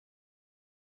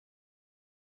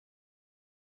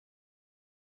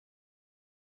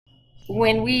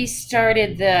When we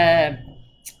started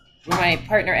when my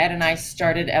partner Ed and I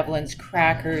started Evelyn's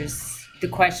Crackers, the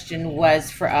question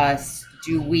was for us,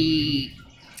 do we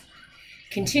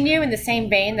continue in the same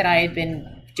vein that I had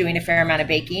been doing a fair amount of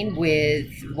baking with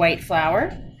white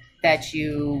flour that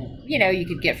you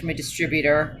could get from a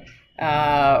distributor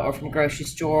or from a grocery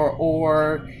store,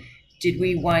 or did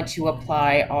we want to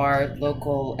apply our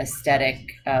local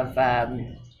aesthetic of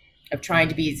trying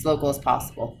to be as local as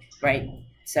possible, right?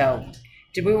 So,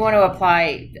 did we want to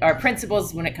apply our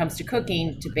principles when it comes to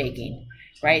cooking to baking,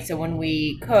 right? So, when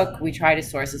we cook, we try to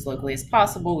source as locally as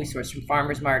possible. We source from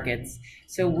farmers markets.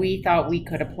 So, we thought we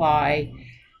could apply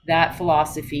that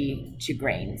philosophy to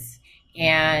grains.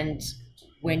 And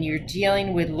when you're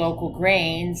dealing with local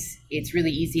grains, it's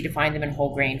really easy to find them in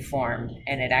whole grain form.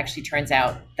 And it actually turns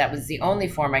out that was the only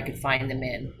form I could find them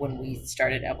in when we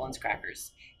started Evelyn's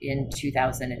Crackers in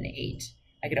 2008.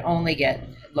 I could only get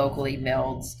locally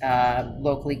milled,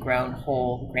 locally grown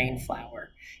whole grain flour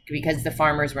because the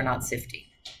farmers were not sifting,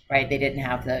 right? They didn't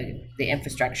have the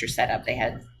infrastructure set up.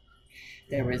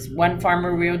 There was one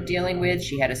farmer we were dealing with.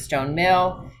 She had a stone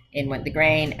mill. In went the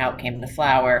grain, out came the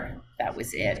flour. That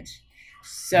was it.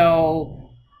 So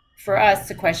for us,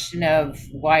 the question of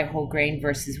why whole grain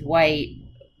versus white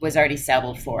was already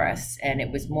settled for us, and it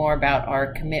was more about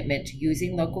our commitment to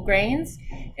using local grains,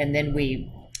 and then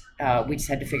we just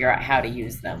had to figure out how to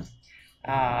use them.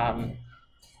 Um,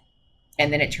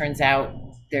 and then it turns out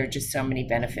there are just so many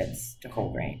benefits to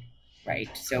whole grain, right?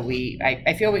 So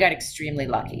I feel we got extremely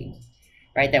lucky,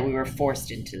 right, that we were forced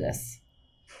into this.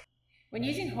 When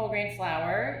using whole grain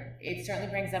flour, it certainly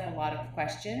brings up a lot of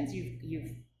questions.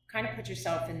 You've kind of put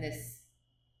yourself in this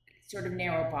sort of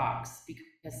narrow box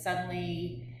because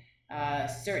suddenly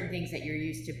certain things that you're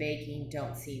used to baking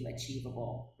don't seem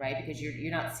achievable, right? Because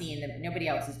you're not seeing them. Nobody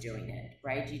else is doing it,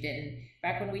 right? You didn't.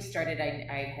 Back when we started,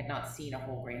 I had not seen a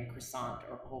whole grain croissant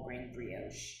or whole grain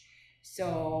brioche.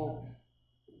 So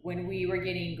when we were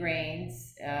getting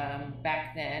grains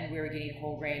back then, we were getting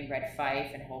whole grain red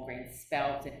fife and whole grain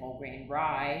spelt and whole grain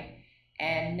rye,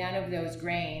 and none of those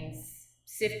grains,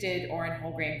 sifted or in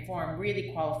whole grain form,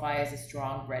 really qualify as a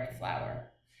strong bread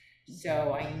flour.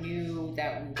 So I knew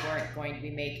that we weren't going to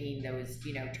be making those,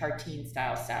 tartine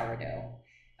style sourdough.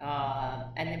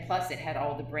 And then plus it had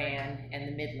all the bran and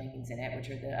the middlings in it, which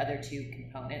are the other two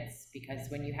components. Because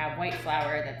when you have white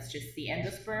flour, that's just the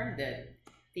endosperm,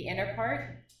 the inner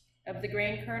part of the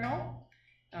grain kernel,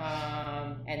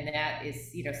 and that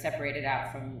is separated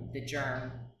out from the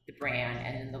germ, the bran,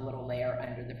 and then the little layer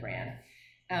under the bran.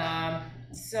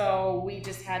 So we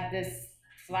just had this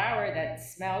flour that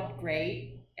smelled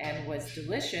great and was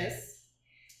delicious,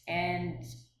 and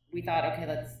we thought, okay,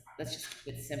 let's just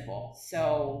keep it simple.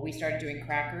 So we started doing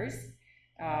crackers.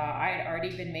 I had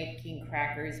already been making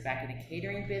crackers back in a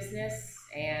catering business,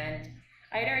 and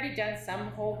I had already done some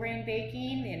whole grain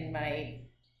baking in my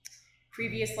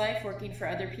previous life working for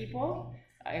other people.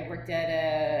 I worked at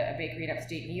a bakery in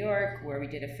upstate New York where we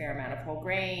did a fair amount of whole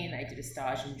grain. I did a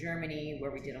stage in Germany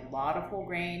where we did a lot of whole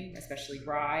grain, especially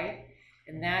rye.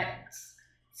 And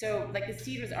so like the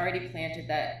seed was already planted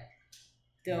that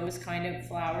those kind of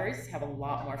flours have a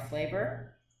lot more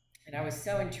flavor. And I was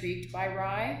so intrigued by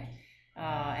rye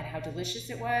and how delicious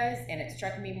it was. And it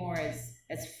struck me more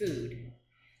as food,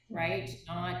 right?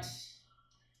 Not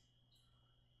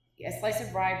a slice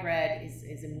of rye bread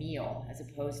is a meal as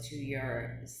opposed to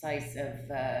your slice of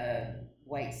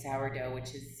white sourdough,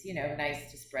 which is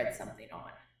nice to spread something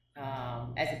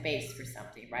on as a base for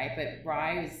something, right? But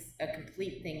rye is a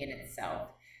complete thing in itself.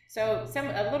 So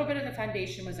a little bit of the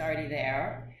foundation was already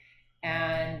there,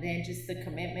 and then just the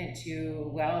commitment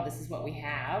to, well, this is what we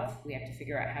have. We have to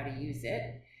figure out how to use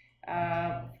it.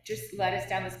 Just led us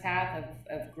down this path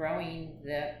of growing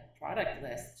the product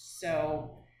list.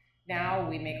 So now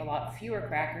we make a lot fewer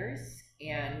crackers,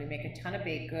 and we make a ton of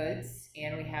baked goods,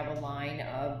 and we have a line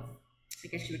of, I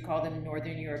guess you would call them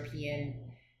Northern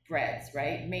European breads,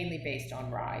 right? Mainly based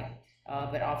on rye,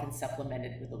 but often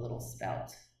supplemented with a little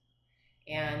spelt.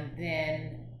 And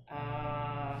then,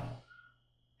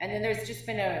 there's just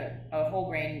been a whole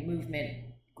grain movement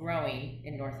growing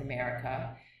in North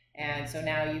America. And so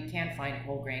now you can find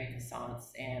whole grain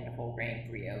croissants and whole grain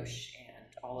brioche and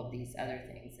all of these other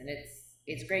things. And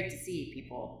it's great to see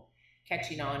people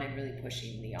catching on and really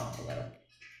pushing the envelope.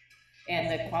 And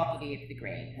the quality of the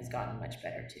grain has gotten much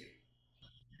better too.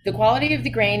 The quality of the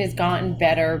grain has gotten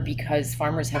better because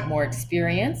farmers have more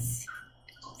experience.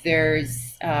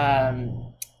 There's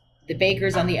the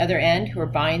bakers on the other end who are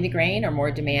buying the grain are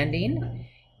more demanding.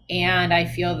 And I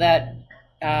feel that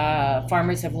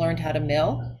farmers have learned how to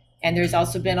mill. And there's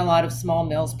also been a lot of small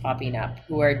mills popping up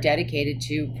who are dedicated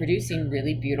to producing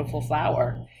really beautiful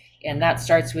flour. And that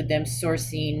starts with them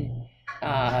sourcing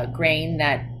grain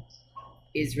that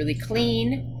is really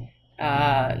clean,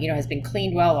 has been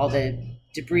cleaned well, all the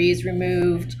debris is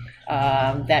removed,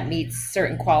 that meets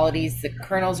certain qualities. The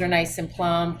kernels are nice and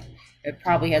plump. It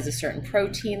probably has a certain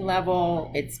protein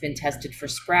level. It's been tested for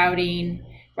sprouting,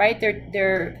 right?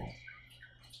 They're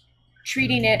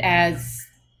treating it as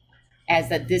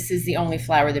that this is the only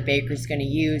flour the baker's going to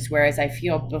use. Whereas I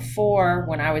feel before,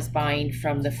 when I was buying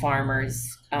from the farmers,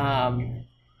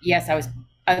 yes,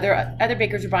 other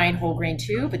bakers were buying whole grain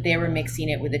too, but they were mixing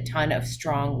it with a ton of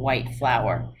strong white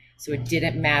flour. So it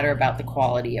didn't matter about the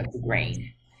quality of the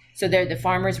grain. So the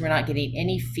farmers were not getting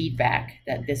any feedback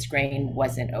that this grain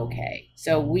wasn't okay.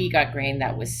 So we got grain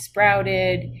that was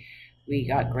sprouted. We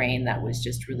got grain that was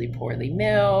just really poorly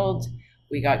milled.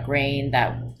 We got grain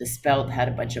that the spelt had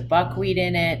a bunch of buckwheat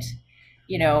in it,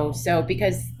 so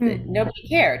because nobody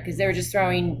cared, because they were just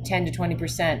throwing 10 to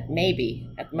 20% maybe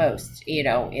at most,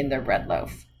 in their bread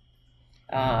loaf.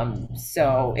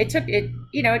 So it took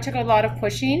a lot of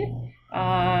pushing,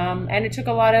 and it took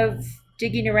a lot of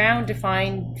digging around to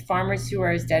find farmers who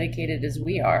are as dedicated as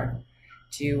we are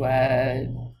to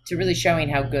really showing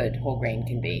how good whole grain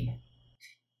can be.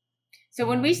 So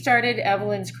when we started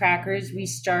Evelyn's Crackers, we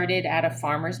started at a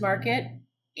farmer's market,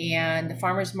 and the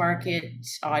farmer's market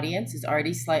audience is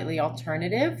already slightly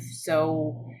alternative.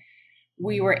 So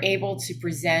we were able to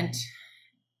present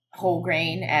whole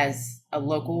grain as a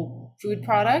local food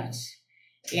product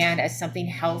and as something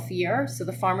healthier. So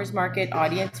the farmer's market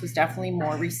audience was definitely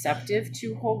more receptive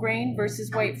to whole grain versus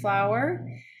white flour.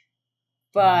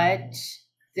 But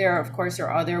there, of course,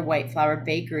 are other white flour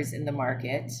bakers in the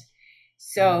market.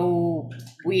 So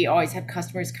we always had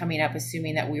customers coming up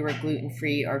assuming that we were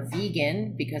gluten-free or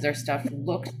vegan because our stuff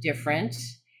looked different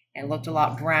and looked a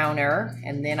lot browner.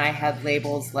 And then I had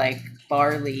labels like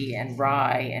barley and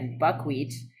rye and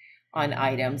buckwheat on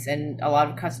items. And a lot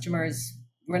of customers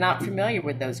were not familiar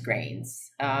with those grains.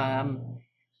 A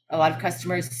lot of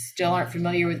customers still aren't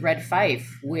familiar with red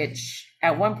fife, which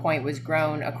at one point was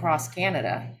grown across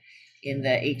Canada in the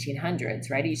 1800s,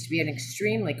 right? It used to be an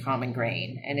extremely common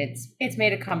grain, and it's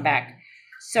made a comeback.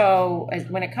 So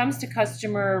when it comes to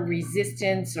customer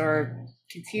resistance or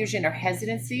confusion or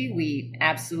hesitancy, we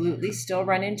absolutely still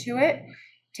run into it. It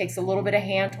takes a little bit of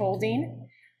hand holding.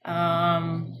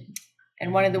 And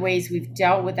one of the ways we've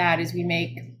dealt with that is we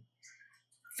make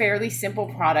fairly simple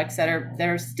products that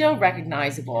are still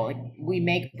recognizable. Like we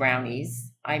make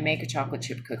brownies. I make a chocolate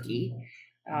chip cookie.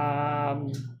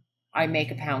 I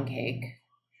make a pound cake.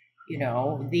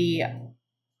 The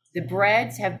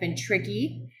breads have been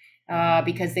tricky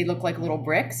because they look like little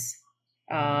bricks.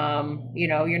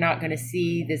 You're not going to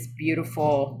see this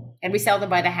beautiful, and we sell them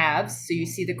by the halves. So you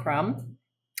see the crumb.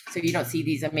 So you don't see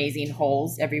these amazing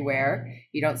holes everywhere.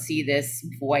 You don't see this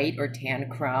white or tan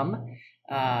crumb.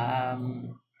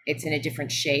 It's in a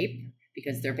different shape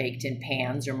because they're baked in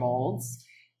pans or molds.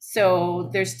 So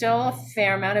there's still a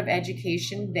fair amount of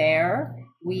education there.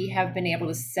 We have been able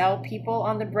to sell people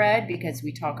on the bread because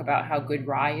we talk about how good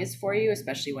rye is for you,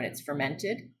 especially when it's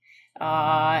fermented.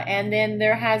 And then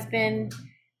there has been,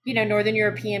 Northern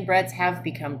European breads have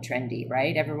become trendy,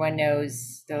 right? Everyone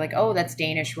knows, they're like, oh, that's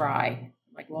Danish rye.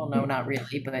 I'm like, well, no, not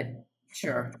really, but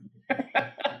sure.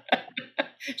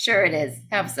 Sure it is.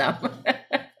 Have some.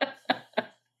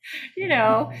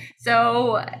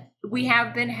 So we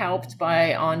have been helped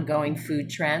by ongoing food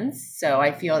trends. So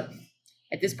I feel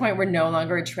at this point, we're no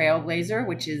longer a trailblazer,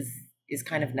 which is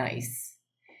kind of nice,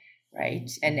 right?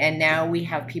 And now we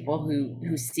have people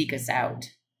who seek us out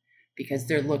because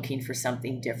they're looking for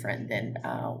something different than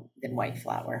white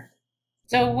flour.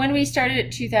 So when we started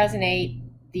at 2008,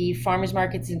 the farmers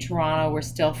markets in Toronto were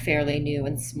still fairly new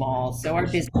and small. So our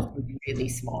business was really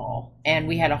small, and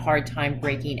we had a hard time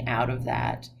breaking out of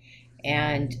that.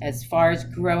 And as far as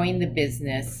growing the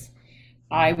business,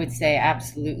 I would say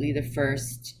absolutely the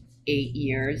first 8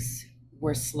 years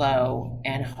were slow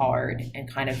and hard and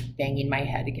kind of banging my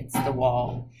head against the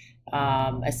wall,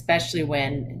 especially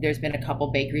when there's been a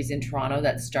couple bakeries in Toronto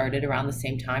that started around the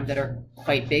same time that are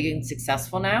quite big and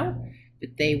successful now, but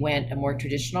they went a more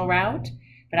traditional route.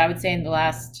 But I would say in the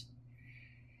last,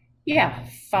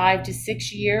 5 to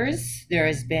 6 years, there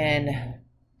has been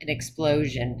an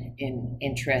explosion in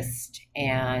interest,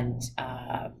 and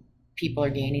people are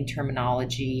gaining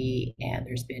terminology, and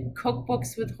there's been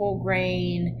cookbooks with whole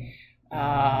grain.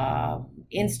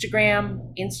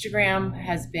 Instagram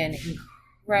has been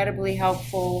incredibly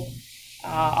helpful.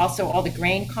 Also, all the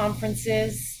grain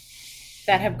conferences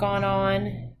that have gone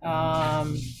on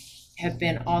have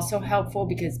been also helpful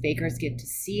because bakers get to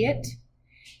see it.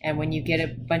 And when you get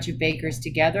a bunch of bakers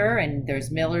together and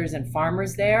there's millers and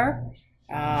farmers there,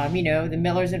 the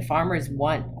millers and farmers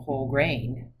want whole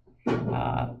grain.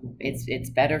 It's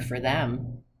better for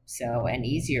them, so, and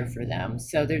easier for them.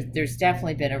 So there's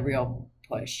definitely been a real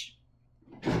push.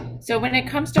 So when it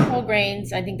comes to whole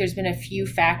grains, I think there's been a few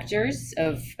factors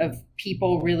of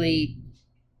people really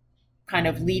kind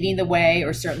of leading the way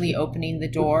or certainly opening the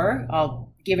door.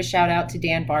 I'll give a shout out to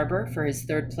Dan Barber for his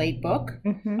Third Plate book.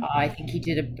 I think he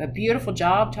did a beautiful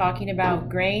job talking about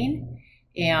grain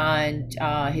and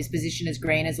his position as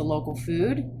grain as a local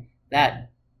food. That's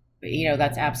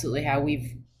absolutely how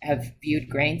have viewed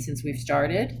grain since we've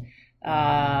started.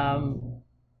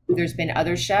 There's been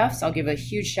other chefs. I'll give a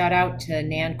huge shout out to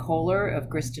Nan Kohler of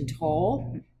Grist and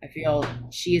Toll. I feel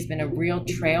she has been a real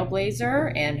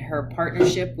trailblazer, and her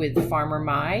partnership with Farmer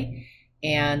Mai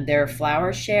and their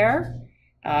flour share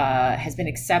has been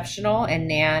exceptional. And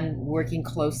Nan, working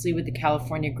closely with the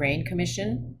California Grain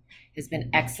Commission, has been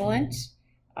excellent.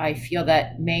 I feel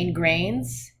that Maine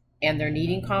Grains and their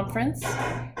kneading conference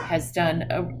has done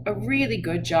a really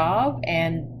good job,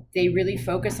 and they really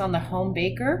focus on the home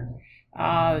baker.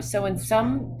 So in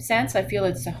some sense, I feel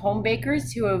it's the home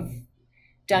bakers who have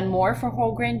done more for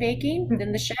whole grain baking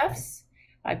than the chefs.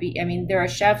 There are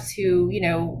chefs who,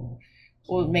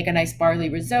 will make a nice barley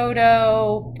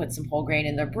risotto, put some whole grain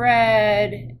in their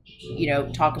bread,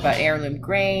 talk about heirloom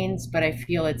grains, but I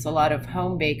feel it's a lot of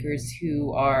home bakers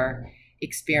who are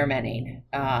experimenting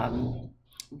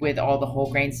with all the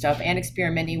whole grain stuff and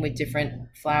experimenting with different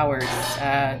flours.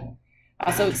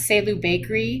 Also, Selu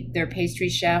Bakery, their pastry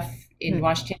chef in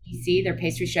Washington, D.C., their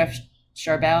pastry chef,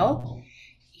 Charbel,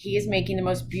 he is making the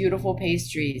most beautiful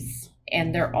pastries,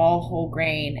 and they're all whole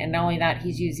grain. And not only that,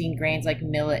 he's using grains like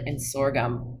millet and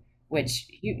sorghum, which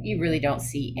you really don't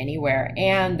see anywhere.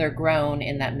 And they're grown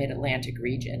in that mid-Atlantic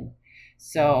region.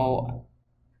 So,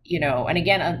 and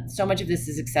again, so much of this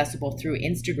is accessible through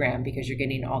Instagram because you're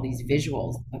getting all these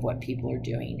visuals of what people are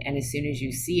doing. And as soon as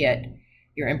you see it,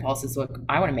 your impulse is, look,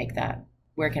 I want to make that.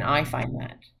 Where can I find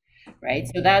that? Right?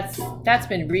 So that's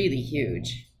been really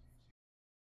huge.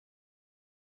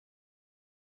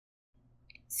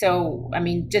 So,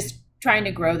 just trying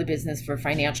to grow the business for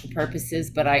financial purposes,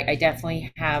 but I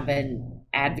definitely have an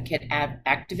advocate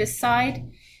activist side,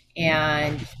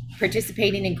 and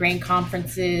participating in grain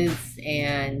conferences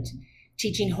and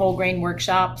teaching whole grain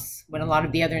workshops when a lot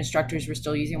of the other instructors were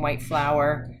still using white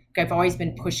flour. I've always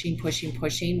been pushing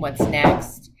what's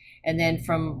next. And then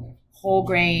from whole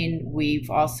grain, we've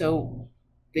also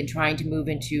been trying to move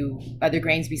into other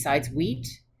grains besides wheat.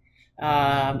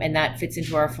 And that fits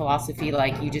into our philosophy,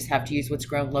 like you just have to use what's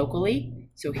grown locally.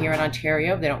 So here in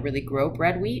Ontario, they don't really grow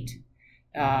bread wheat,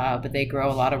 but they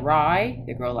grow a lot of rye,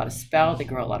 they grow a lot of spelt, they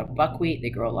grow a lot of buckwheat, they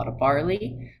grow a lot of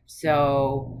barley.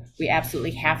 So we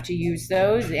absolutely have to use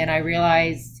those. And I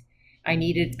realized I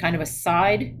needed kind of a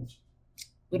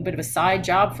little bit of a side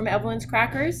job from Evelyn's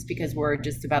Crackers because we're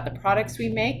just about the products we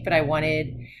make, but I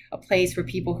wanted a place where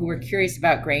people who were curious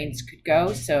about grains could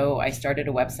go. So I started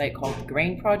a website called The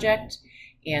Grain Project,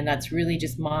 and that's really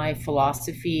just my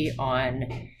philosophy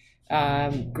on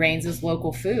grains as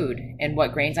local food and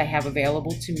what grains I have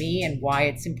available to me and why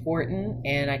it's important.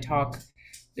 And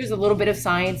there's a little bit of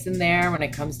science in there when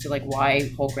it comes to like why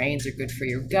whole grains are good for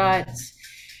your gut,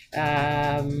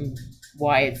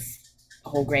 why it's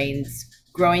whole grains.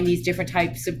 Growing these different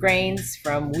types of grains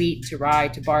from wheat to rye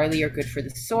to barley are good for the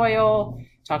soil.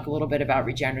 Talk a little bit about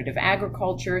regenerative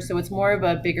agriculture. So it's more of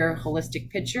a bigger holistic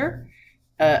picture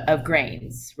of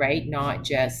grains, right? Not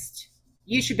just,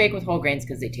 you should bake with whole grains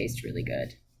because they taste really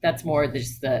good. That's more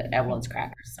just the Evelyn's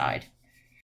Crackers side.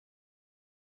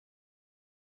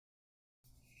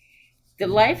 The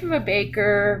life of a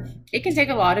baker, it can take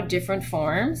a lot of different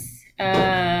forms.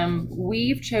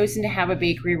 We've chosen to have a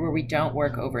bakery where we don't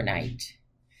work overnight.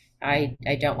 I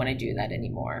don't want to do that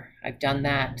anymore. I've done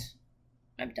that.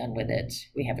 I'm done with it.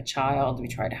 We have a child. We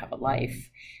try to have a life.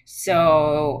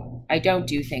 So I don't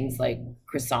do things like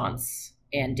croissants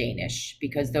and Danish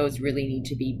because those really need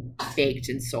to be baked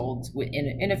and sold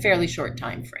in a fairly short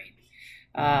time frame.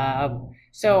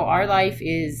 So our life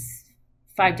is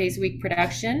 5 days a week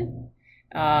production.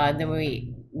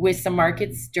 Then with some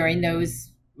markets during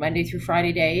those Monday through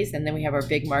Friday days, and then we have our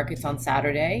big markets on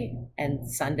Saturday and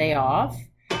Sunday off.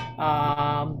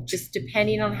 Just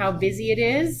depending on how busy it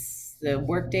is, the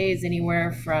workday is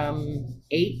anywhere from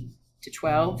 8 to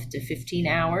 12 to 15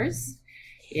 hours.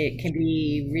 It can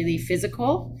be really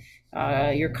physical.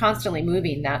 You're constantly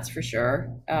moving, that's for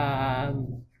sure.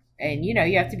 And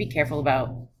you have to be careful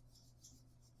about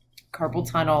carpal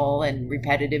tunnel and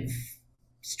repetitive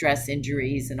stress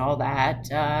injuries and all that.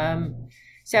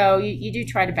 So you do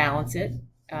try to balance it.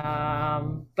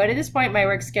 But at this point, my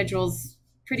work schedule's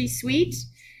pretty sweet.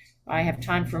 I have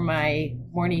time for my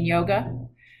morning yoga.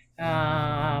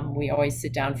 We always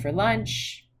sit down for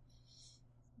lunch,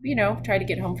 try to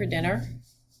get home for dinner.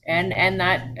 And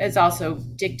that has also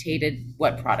dictated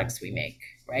what products we make,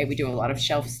 right? We do a lot of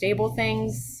shelf stable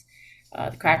things,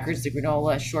 the crackers, the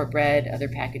granola, shortbread, other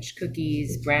packaged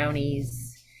cookies, brownies,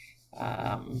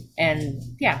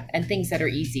 and things that are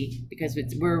easy because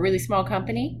we're a really small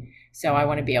company. So I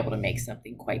want to be able to make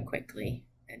something quite quickly.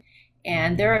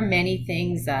 And there are many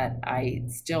things that I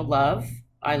still love.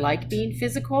 I like being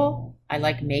physical. I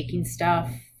like making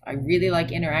stuff. I really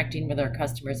like interacting with our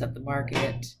customers at the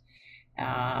market.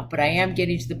 But I am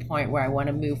getting to the point where I want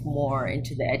to move more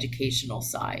into the educational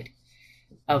side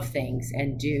of things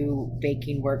and do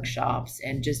baking workshops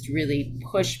and just really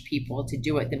push people to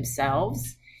do it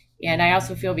themselves. And I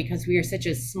also feel because we are such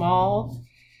a small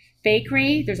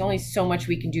bakery, there's only so much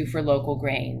we can do for local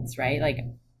grains, right? Like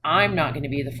I'm not going to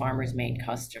be the farmer's main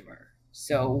customer.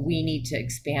 So we need to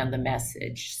expand the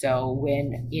message. So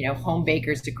when, home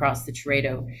bakers across the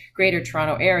greater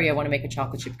Toronto area want to make a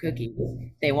chocolate chip cookie,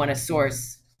 they want to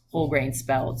source whole grain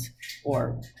spelt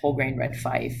or whole grain red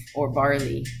fife or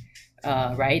barley,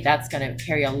 right? That's going to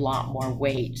carry a lot more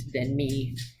weight than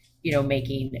me,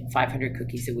 making 500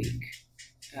 cookies a week.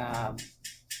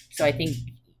 So I think,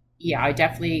 I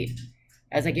definitely,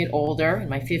 as I get older in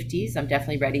my 50s, I'm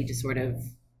definitely ready to sort of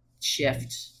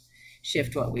shift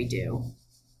what we do.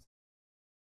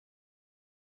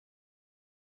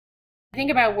 Think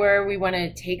about where we want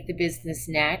to take the business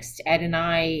next. Ed and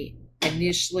I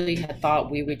initially had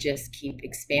thought we would just keep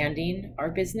expanding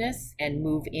our business and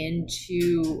move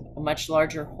into a much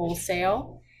larger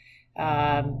wholesale.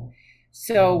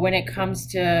 So when it comes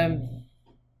to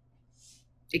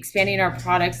expanding our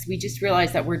products, we just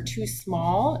realized that we're too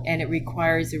small and it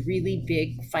requires a really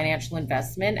big financial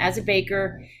investment. As a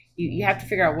baker, you have to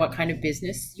figure out what kind of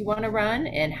business you want to run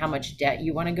and how much debt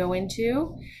you want to go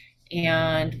into.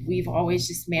 And we've always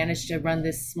just managed to run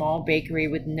this small bakery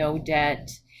with no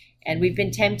debt. And we've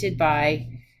been tempted by,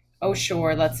 oh,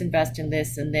 sure, let's invest in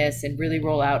this and this and really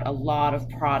roll out a lot of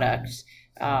products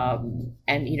and,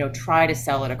 try to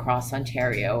sell it across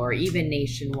Ontario or even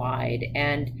nationwide.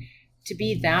 And to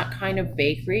be that kind of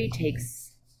bakery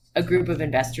takes a group of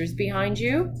investors behind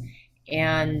you.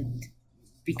 And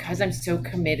because I'm so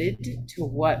committed to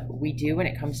what we do when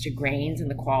it comes to grains and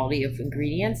the quality of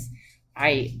ingredients,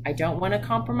 I don't want to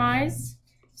compromise.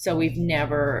 So we've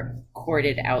never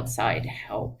courted outside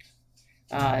help.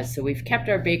 So we've kept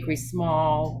our bakery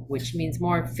small, which means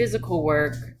more physical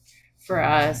work for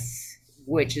us,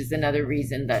 which is another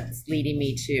reason that's leading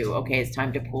me to, okay, it's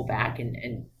time to pull back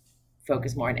and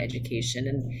focus more on education.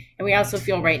 And we also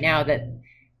feel right now that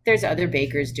there's other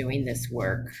bakers doing this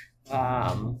work.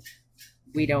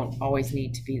 We don't always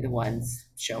need to be the ones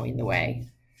showing the way.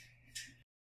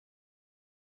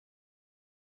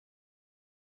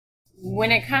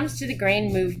 When it comes to the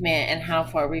grain movement and how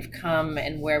far we've come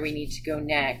and where we need to go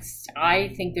next,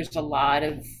 I think there's a lot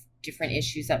of different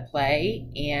issues at play,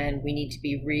 and we need to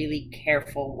be really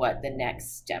careful what the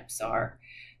next steps are.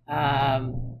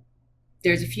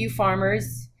 There's a few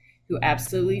farmers who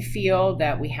absolutely feel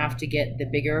that we have to get the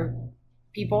bigger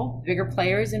people, bigger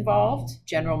players involved,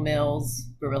 General Mills,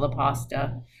 Barilla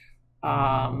Pasta.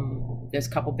 There's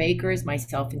a couple bakers,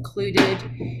 myself included,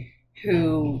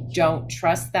 who don't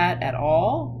trust that at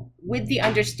all, with the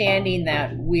understanding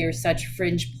that we're such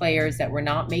fringe players that we're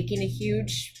not making a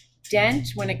huge dent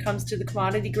when it comes to the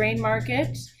commodity grain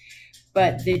market.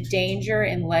 But the danger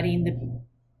in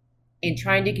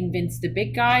trying to convince the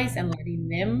big guys and letting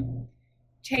them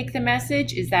take the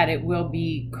message is that it will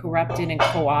be corrupted and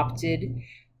co-opted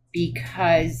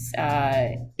because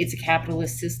it's a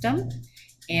capitalist system,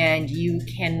 and you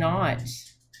cannot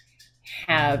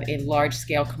have a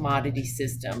large-scale commodity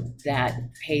system that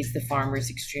pays the farmers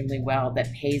extremely well,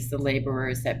 that pays the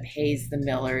laborers, that pays the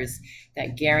millers,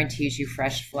 that guarantees you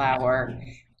fresh flour,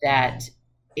 that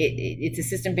it's a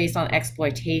system based on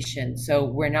exploitation. So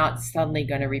we're not suddenly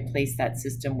going to replace that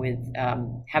system with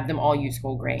have them all use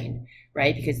whole grain,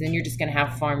 right? Because then you're just going to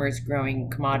have farmers growing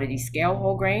commodity scale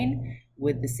whole grain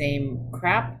with the same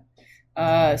crap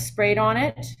sprayed on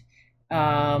it,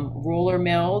 roller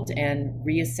milled and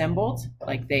reassembled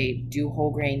like they do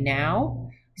whole grain now.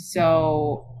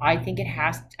 So I think it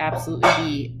has to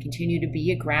absolutely continue to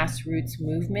be a grassroots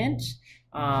movement.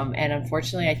 And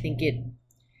unfortunately, I think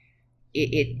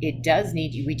it does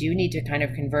we do need to kind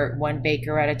of convert one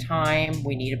baker at a time.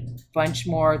 We need a bunch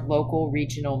more local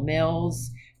regional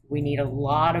mills. We need a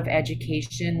lot of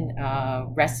education,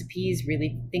 recipes,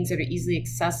 really things that are easily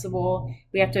accessible.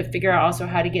 We have to figure out also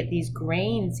how to get these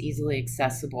grains easily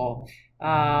accessible.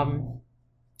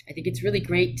 I think it's really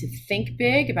great to think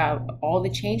big about all the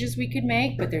changes we could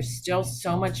make, but there's still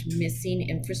so much missing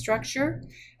infrastructure.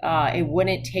 It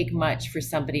wouldn't take much for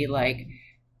somebody like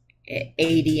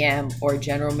ADM or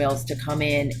General Mills to come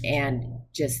in and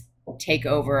just take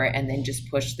over and then just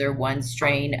push their one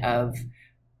strain of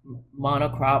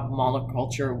monocrop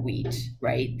monoculture wheat,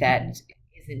 right? That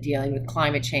isn't dealing with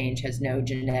climate change, has no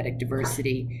genetic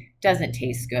diversity, doesn't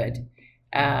taste good.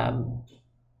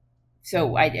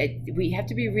 So we have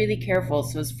to be really careful.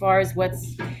 So as far as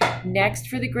what's next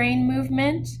for the grain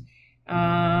movement,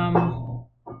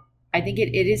 I think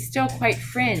it is still quite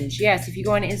fringe. Yes, if you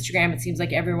go on Instagram, it seems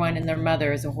like everyone and their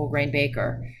mother is a whole grain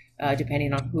baker,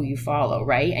 depending on who you follow,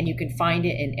 right? And you can find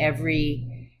it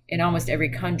in almost every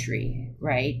country,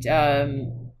 right?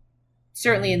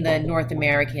 Certainly in the North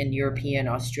American, European,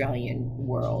 Australian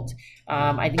world.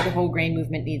 I think the whole grain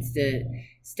movement needs to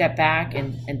step back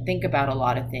and think about a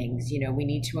lot of things. We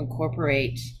need to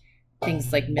incorporate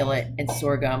things like millet and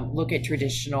sorghum, look at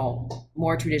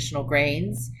more traditional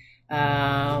grains.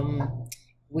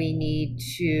 We need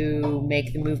to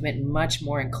make the movement much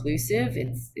more inclusive.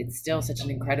 It's still such an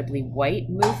incredibly white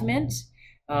movement.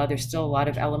 There's still a lot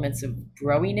of elements of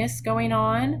growiness going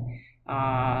on.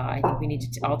 I think we need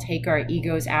to all take our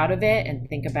egos out of it and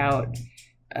think about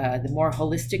the more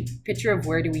holistic picture of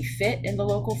where do we fit in the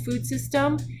local food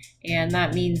system. And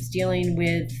that means dealing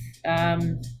with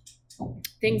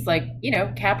things like,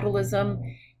 capitalism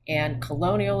and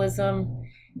colonialism.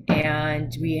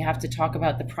 And we have to talk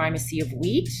about the primacy of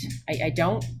wheat. I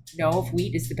don't know if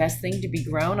wheat is the best thing to be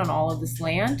grown on all of this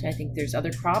land. I think there's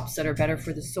other crops that are better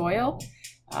for the soil.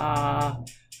 I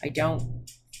don't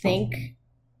think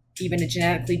even a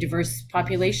genetically diverse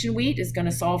population wheat is going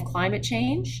to solve climate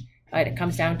change. It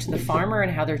comes down to the farmer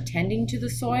and how they're tending to the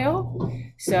soil.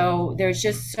 So there's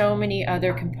just so many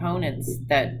other components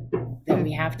that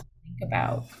we have to think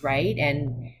about, right?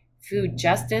 And food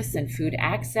justice and food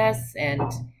access, and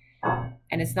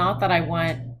it's not that I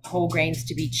want whole grains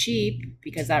to be cheap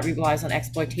because that relies on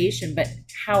exploitation, but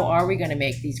how are we going to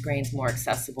make these grains more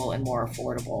accessible and more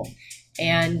affordable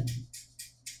and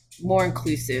more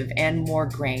inclusive and more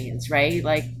grains, right?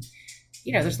 Like,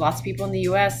 there's lots of people in the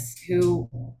US who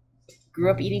grew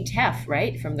up eating teff,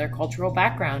 right? From their cultural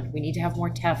background. We need to have more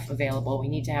teff available. We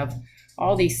need to have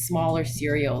all these smaller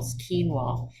cereals,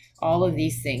 quinoa, all of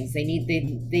these things. They need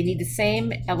the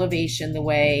same elevation the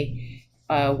way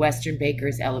Western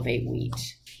bakers elevate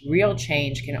wheat. Real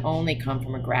change can only come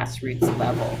from a grassroots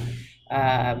level,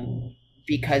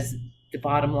 because the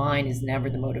bottom line is never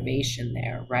the motivation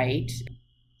there, right?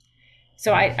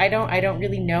 So I don't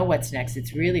really know what's next.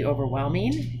 It's really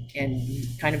overwhelming and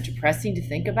kind of depressing to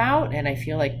think about. And I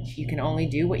feel like you can only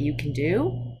do what you can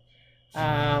do.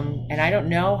 And I don't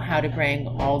know how to bring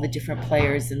all the different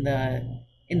players in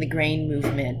the grain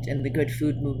movement and the good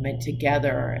food movement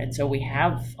together. And so we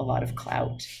have a lot of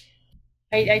clout.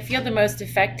 I feel the most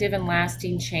effective and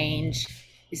lasting change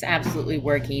is absolutely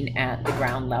working at the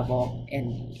ground level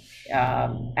and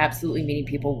absolutely meeting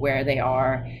people where they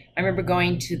are. I remember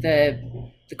going to the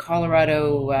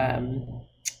Colorado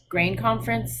grain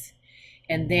conference,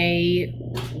 and they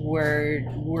were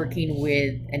working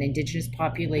with an indigenous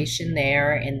population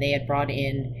there, and they had brought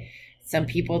in some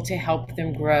people to help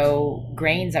them grow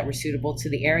grains that were suitable to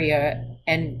the area,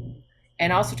 and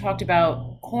also talked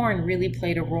about corn really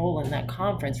played a role in that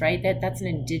conference, right? That's an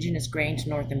indigenous grain to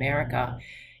North America,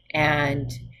 and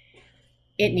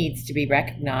it needs to be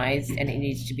recognized, and it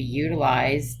needs to be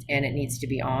utilized, and it needs to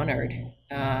be honored.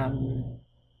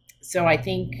 So I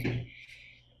think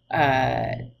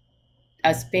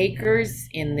us bakers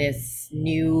in this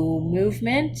new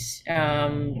movement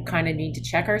kind of need to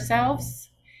check ourselves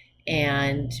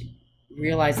and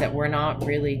realize that we're not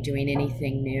really doing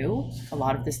anything new. A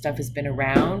lot of this stuff has been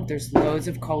around. There's loads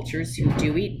of cultures who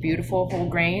do eat beautiful whole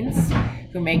grains,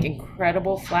 who make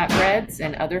incredible flatbreads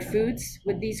and other foods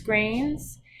with these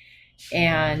grains.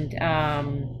 And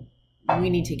we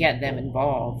need to get them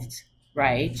involved,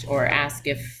 right? Or ask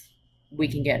if we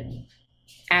can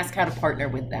ask how to partner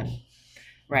with them,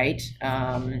 right?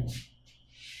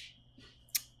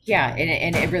 Yeah,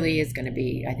 and it really is going to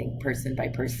be, I think, person by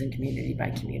person, community by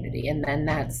community, and then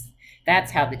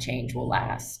that's how the change will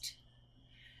last,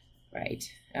 right?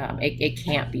 It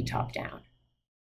can't be top down.